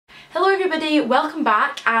everybody, welcome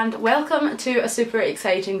back and welcome to a super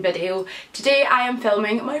exciting video. Today I am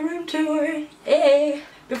filming my room tour. Yay!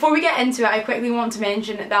 Before we get into it, I quickly want to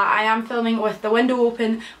mention that I am filming with the window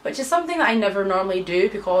open, which is something that I never normally do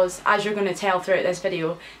because, as you're going to tell throughout this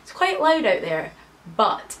video, it's quite loud out there.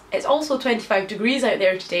 But it's also 25 degrees out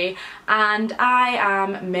there today and I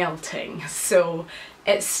am melting, so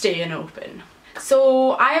it's staying open.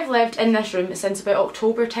 So I have lived in this room since about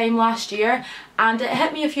October time last year, and it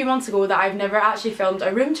hit me a few months ago that I've never actually filmed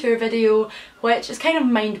a room tour video, which is kind of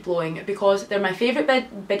mind-blowing because they're my favourite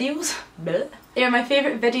videos. They are my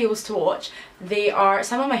favourite videos to watch. They are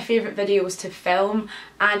some of my favourite videos to film,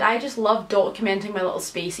 and I just love documenting my little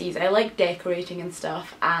spaces. I like decorating and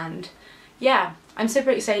stuff, and yeah, I'm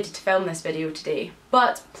super excited to film this video today.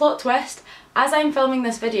 But plot twist, as I'm filming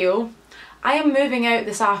this video, I am moving out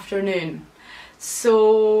this afternoon.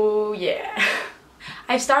 So yeah,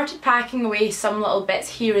 I've started packing away some little bits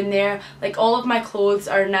here and there. Like, all of my clothes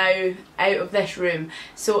are now out of this room,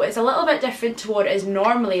 so it's a little bit different to what it is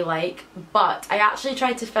normally like, but I actually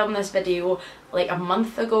tried to film this video like a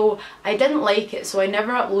month ago. I didn't like it, so I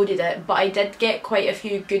never uploaded it, but I did get quite a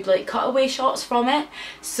few good like cutaway shots from it.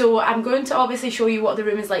 So I'm going to obviously show you what the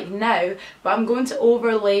room is like now, but I'm going to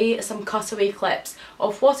overlay some cutaway clips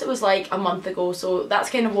of what it was like a month ago. So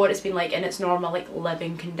that's kind of what it's been like in its normal like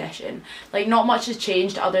living condition. Like, not much has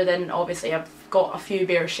changed other than obviously I've got a few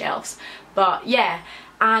bare shelves, but yeah.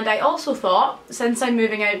 And I also thought, since I'm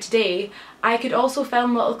moving out today, I could also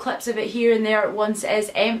film little clips of it here and there once it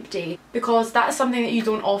is empty, because that's something that you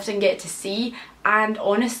don't often get to see. And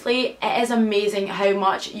honestly, it is amazing how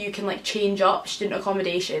much you can like change up student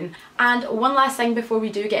accommodation. And one last thing before we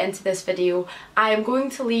do get into this video, I am going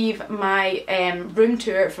to leave my room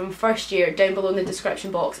tour from first year down below in the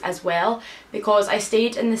description box as well, because I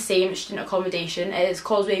stayed in the same student accommodation. It is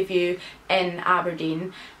Causeway View in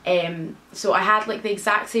Aberdeen. So I had like the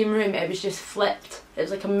exact same room, it was just flipped. It was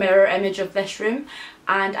like a mirror image of this room,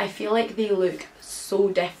 and I feel like they look so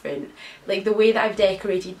different. Like, the way that I've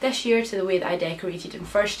decorated this year to the way that I decorated in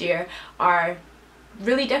first year are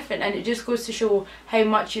really different, and it just goes to show how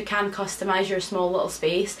much you can customise your small little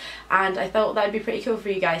space, and I thought that'd be pretty cool for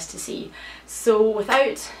you guys to see. So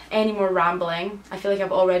without any more rambling, I feel like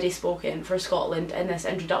I've already spoken for Scotland in this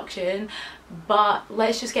introduction, but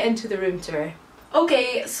let's just get into the room tour.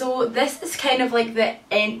 Okay, so this is kind of like the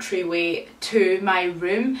entryway to my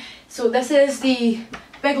room. So this is the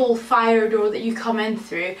big old fire door that you come in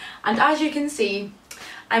through, and as you can see,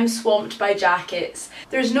 I'm swamped by jackets.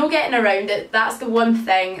 There's no getting around it. That's the one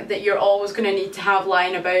thing that you're always going to need to have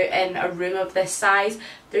lying about in a room of this size.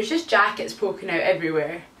 There's just jackets poking out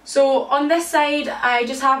everywhere. So on this side, I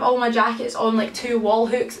just have all my jackets on like two wall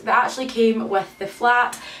hooks that actually came with the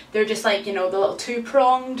flat. They're just like, you know, the little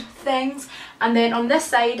two-pronged things. And then on this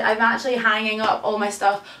side, I'm actually hanging up all my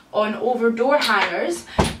stuff on over door hangers,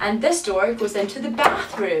 and this door goes into the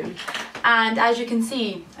bathroom. And as you can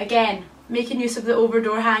see, again, making use of the over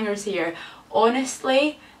door hangers here.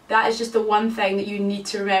 Honestly, that is just the one thing that you need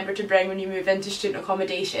to remember to bring when you move into student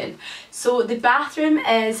accommodation. So the bathroom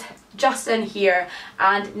is just in here,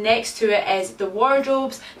 and next to it is the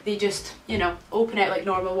wardrobes. They just, you know, open out like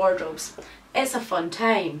normal wardrobes. It's a fun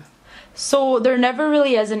time. So there never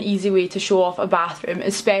really is an easy way to show off a bathroom,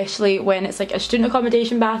 especially when it's like a student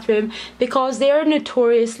accommodation bathroom, because they are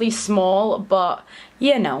notoriously small, but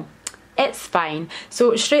you know, it's fine.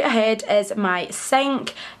 So straight ahead is my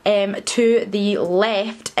sink, to the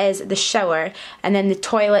left is the shower, and then the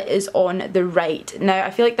toilet is on the right. Now,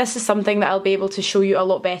 I feel like this is something that I'll be able to show you a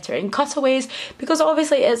lot better in cutaways, because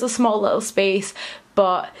obviously it is a small little space,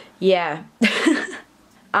 but yeah.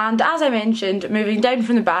 And as I mentioned, moving down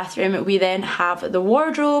from the bathroom, we then have the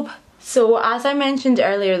wardrobe. So as I mentioned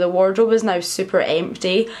earlier, the wardrobe is now super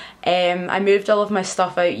empty. I moved all of my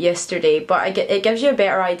stuff out yesterday, but it gives you a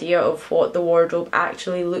better idea of what the wardrobe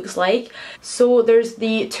actually looks like. So there's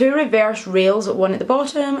the two reverse rails, one at the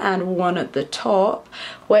bottom and one at the top,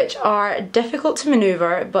 which are difficult to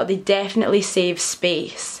manoeuvre, but they definitely save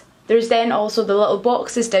space. There's then also the little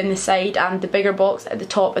boxes down the side and the bigger box at the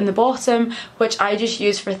top and the bottom, which I just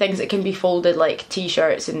use for things that can be folded, like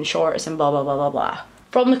t-shirts and shorts and blah blah blah blah blah.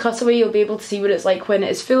 From the cutaway, you'll be able to see what it's like when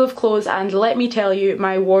it is full of clothes, and let me tell you,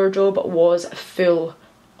 my wardrobe was full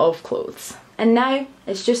of clothes. And now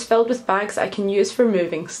it's just filled with bags I can use for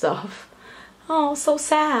moving stuff. Oh, so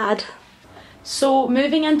sad. So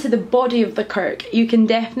moving into the body of the Kirk, you can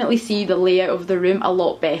definitely see the layout of the room a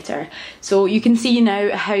lot better. So you can see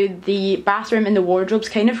now how the bathroom and the wardrobes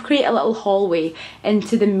kind of create a little hallway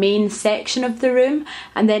into the main section of the room,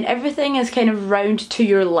 and then everything is kind of round to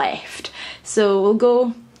your left. So we'll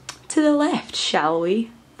go to the left, shall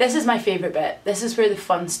we? This is my favourite bit. This is where the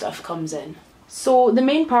fun stuff comes in. So the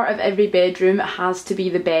main part of every bedroom has to be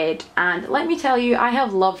the bed, and let me tell you, I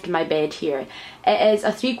have loved my bed here. It is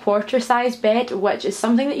a 3/4 size bed, which is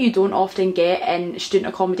something that you don't often get in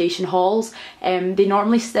student accommodation halls. They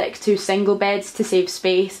normally stick to single beds to save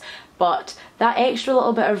space, but that extra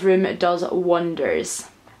little bit of room does wonders.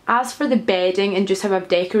 As for the bedding and just how I've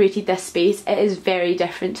decorated this space, it is very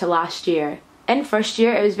different to last year. In first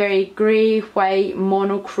year it was very grey, white,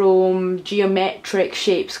 monochrome, geometric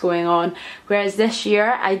shapes going on, whereas this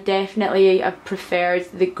year I definitely have preferred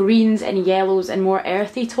the greens and yellows and more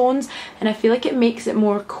earthy tones, and I feel like it makes it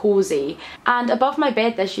more cosy. And above my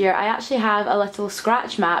bed this year I actually have a little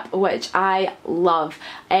scratch map, which I love.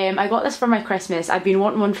 I got this for my Christmas. I've been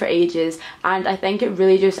wanting one for ages, and I think it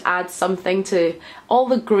really just adds something to all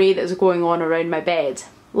the grey that's going on around my bed.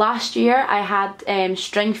 Last year I had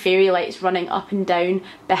string fairy lights running up and down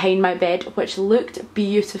behind my bed, which looked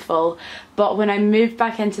beautiful, but when I moved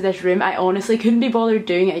back into this room I honestly couldn't be bothered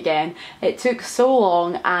doing it again. It took so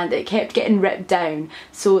long and it kept getting ripped down,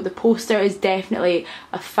 so the poster is definitely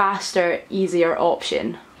a faster, easier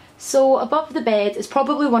option. So above the bed is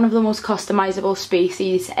probably one of the most customisable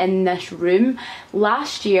spaces in this room.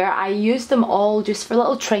 Last year I used them all just for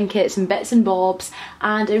little trinkets and bits and bobs,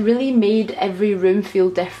 and it really made every room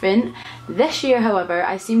feel different. This year, however,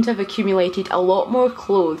 I seem to have accumulated a lot more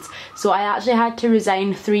clothes, so I actually had to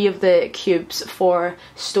resign 3 of the cubes for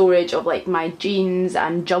storage of like my jeans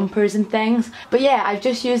and jumpers and things. But yeah, I've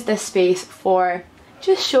just used this space for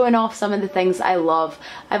just showing off some of the things I love.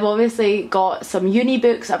 I've obviously got some uni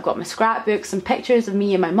books, I've got my scrapbooks, some pictures of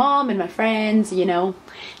me and my mom and my friends, you know,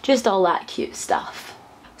 just all that cute stuff.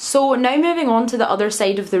 So now moving on to the other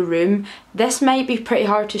side of the room. This might be pretty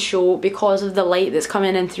hard to show because of the light that's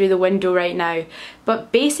coming in through the window right now,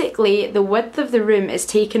 but basically the width of the room is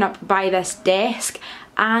taken up by this desk,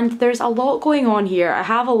 and there's a lot going on here. I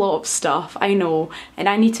have a lot of stuff, I know, and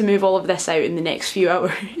I need to move all of this out in the next few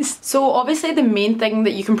hours. So obviously the main thing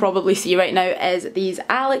that you can probably see right now is these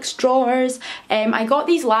Alex drawers. I got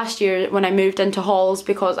these last year when I moved into halls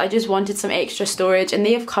because I just wanted some extra storage, and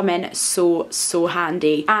they have come in so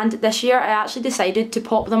handy. And this year I actually decided to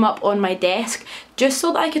pop them up on my desk just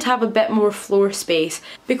so that I could have a bit more floor space,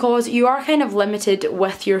 because you are kind of limited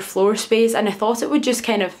with your floor space, and I thought it would just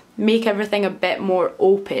kind of make everything a bit more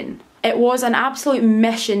open. It was an absolute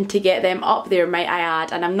mission to get them up there, might I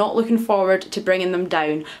add, and I'm not looking forward to bringing them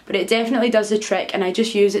down, but it definitely does the trick, and I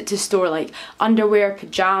just use it to store like underwear,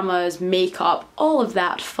 pyjamas, makeup, all of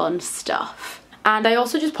that fun stuff. And I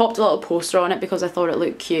also just popped a little poster on it because I thought it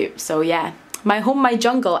looked cute, so yeah. My home, my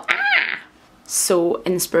jungle, so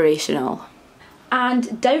inspirational.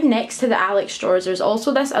 And down next to the Alex drawers there's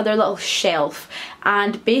also this other little shelf,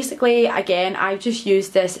 and basically again I've just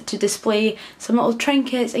used this to display some little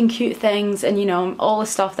trinkets and cute things, and you know, all the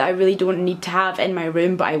stuff that I really don't need to have in my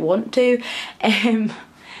room but I want to.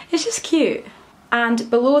 It's just cute. And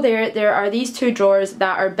below there are these 2 drawers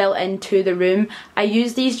that are built into the room. I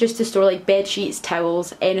use these just to store like bed sheets,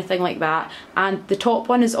 towels, anything like that. And the top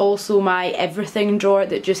one is also my everything drawer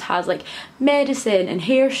that just has like medicine and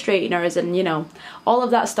hair straighteners and, you know, all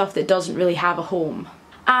of that stuff that doesn't really have a home.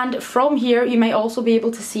 And from here you might also be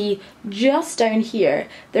able to see just down here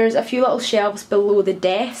there's a few little shelves below the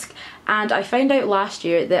desk, and I found out last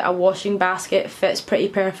year that a washing basket fits pretty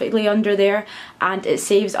perfectly under there and it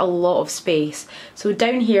saves a lot of space. So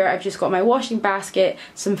down here I've just got my washing basket,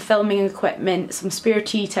 some filming equipment, some spare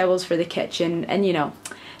tea towels for the kitchen, and you know,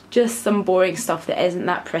 just some boring stuff that isn't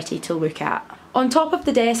that pretty to look at. On top of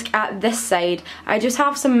the desk at this side, I just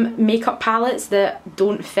have some makeup palettes that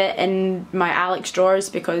don't fit in my Alex drawers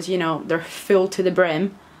because, you know, they're full to the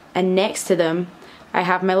brim. And next to them, I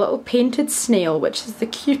have my little painted snail, which is the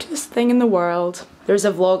cutest thing in the world. There's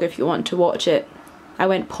a vlog if you want to watch it. I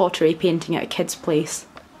went pottery painting at a kid's place.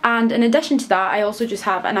 And in addition to that, I also just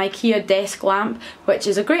have an IKEA desk lamp, which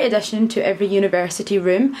is a great addition to every university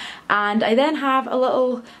room. And I then have a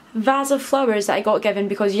little vase of flowers that I got given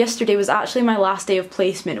because yesterday was actually my last day of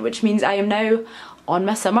placement, which means I am now on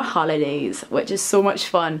my summer holidays, which is so much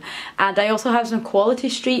fun. And I also have some Quality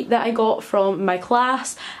Street that I got from my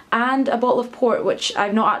class, and a bottle of port, which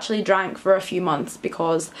I've not actually drank for a few months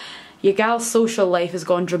because your gal's social life has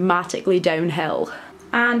gone dramatically downhill.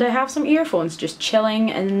 And I have some earphones just chilling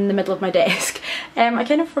in the middle of my desk. I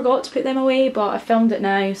kind of forgot to put them away, but I filmed it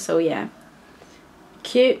now, so yeah.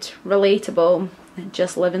 Cute, relatable,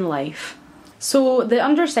 just living life. So the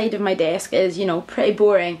underside of my desk is, you know, pretty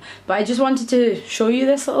boring, but I just wanted to show you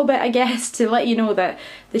this little bit, I guess, to let you know that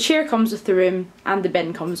the chair comes with the room and the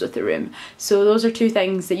bin comes with the room. So those are 2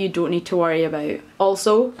 things that you don't need to worry about.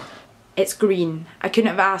 Also, It's green. I couldn't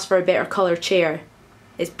have asked for a better colour chair.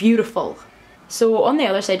 It's beautiful. So on the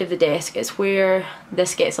other side of the desk is where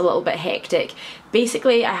this gets a little bit hectic.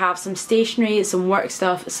 Basically I have some stationery, some work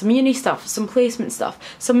stuff, some uni stuff, some placement stuff,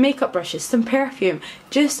 some makeup brushes, some perfume,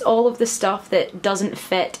 just all of the stuff that doesn't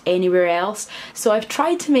fit anywhere else. So I've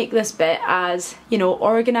tried to make this bit as, you know,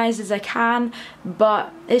 organised as I can,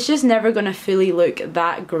 but it's just never going to fully look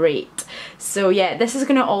that great. So yeah, this is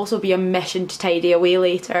going to also be a mission to tidy away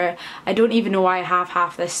later. I don't even know why I have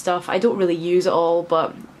half this stuff. I don't really use it all,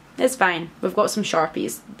 but it's fine. We've got some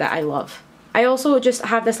Sharpies that I love. I also just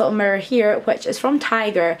have this little mirror here, which is from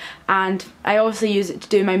Tiger, and I obviously use it to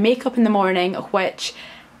do my makeup in the morning, which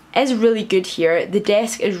is really good here. The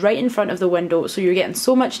desk is right in front of the window, so you're getting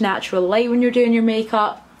so much natural light when you're doing your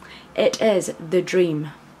makeup. It is the dream.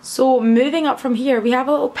 So moving up from here, we have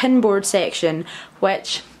a little pinboard section,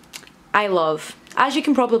 which I love. As you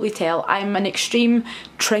can probably tell, I'm an extreme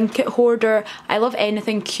trinket hoarder. I love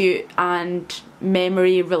anything cute and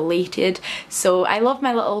memory related, so I love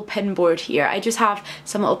my little pin board here. I just have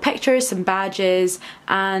some little pictures, some badges,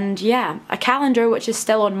 and yeah, a calendar which is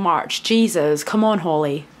still on March. Jesus, come on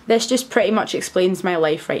Hollie. This just pretty much explains my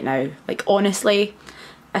life right now. Like honestly,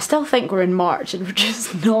 I still think we're in March and we're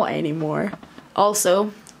just not anymore.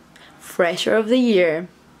 Also, fresher of the year.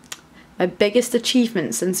 My biggest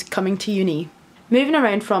achievement since coming to uni. Moving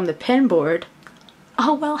around from the pin board,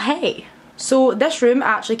 oh well hey. So this room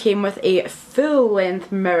actually came with a full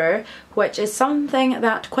length mirror, which is something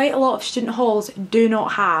that quite a lot of student halls do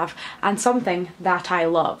not have, and something that I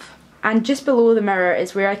love. And just below the mirror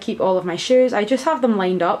is where I keep all of my shoes. I just have them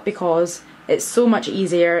lined up because it's so much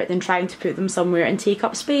easier than trying to put them somewhere and take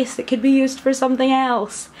up space that could be used for something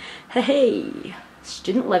else. Hey,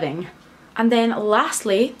 student living. And then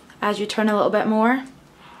lastly, as you turn a little bit more,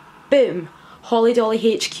 boom, Hollie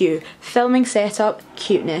Dolly HQ, filming setup,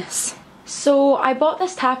 cuteness. So I bought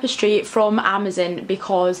this tapestry from Amazon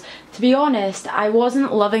because, to be honest, I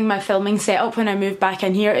wasn't loving my filming setup when I moved back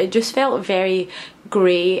in here. It just felt very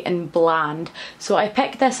grey and bland. So I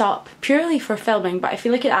picked this up purely for filming, but I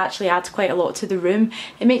feel like it actually adds quite a lot to the room.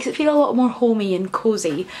 It makes it feel a lot more homey and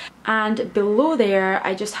cosy. And below there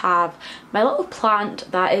I just have my little plant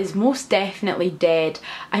that is most definitely dead.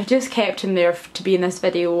 I've just kept him there to be in this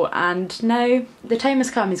video, and now the time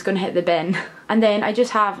has come, he's going to hit the bin. And then I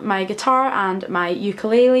just have my guitar and my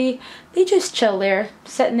ukulele. They just chill there,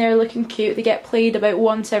 sitting there looking cute. They get played about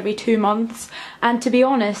once every 2 months, and to be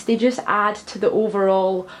honest, they just add to the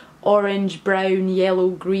overall orange, brown, yellow,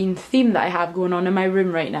 green theme that I have going on in my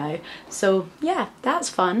room right now. So yeah, that's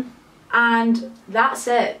fun. And that's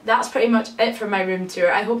it. That's pretty much it for my room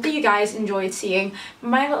tour. I hope that you guys enjoyed seeing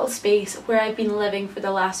my little space where I've been living for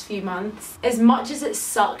the last few months. As much as it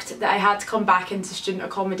sucked that I had to come back into student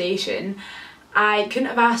accommodation, I couldn't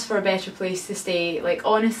have asked for a better place to stay. Like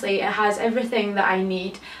honestly, it has everything that I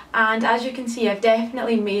need, and as you can see, I've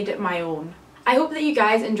definitely made it my own. I hope that you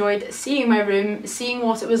guys enjoyed seeing my room, seeing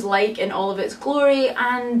what it was like in all of its glory,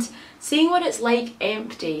 and seeing what it's like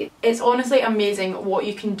empty. It's honestly amazing what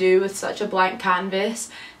you can do with such a blank canvas.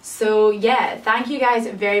 So yeah, thank you guys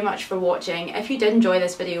very much for watching. If you did enjoy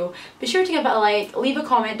this video, be sure to give it a like, leave a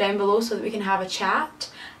comment down below so that we can have a chat,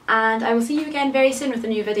 and I will see you again very soon with a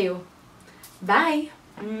new video. Bye!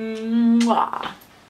 Mwah.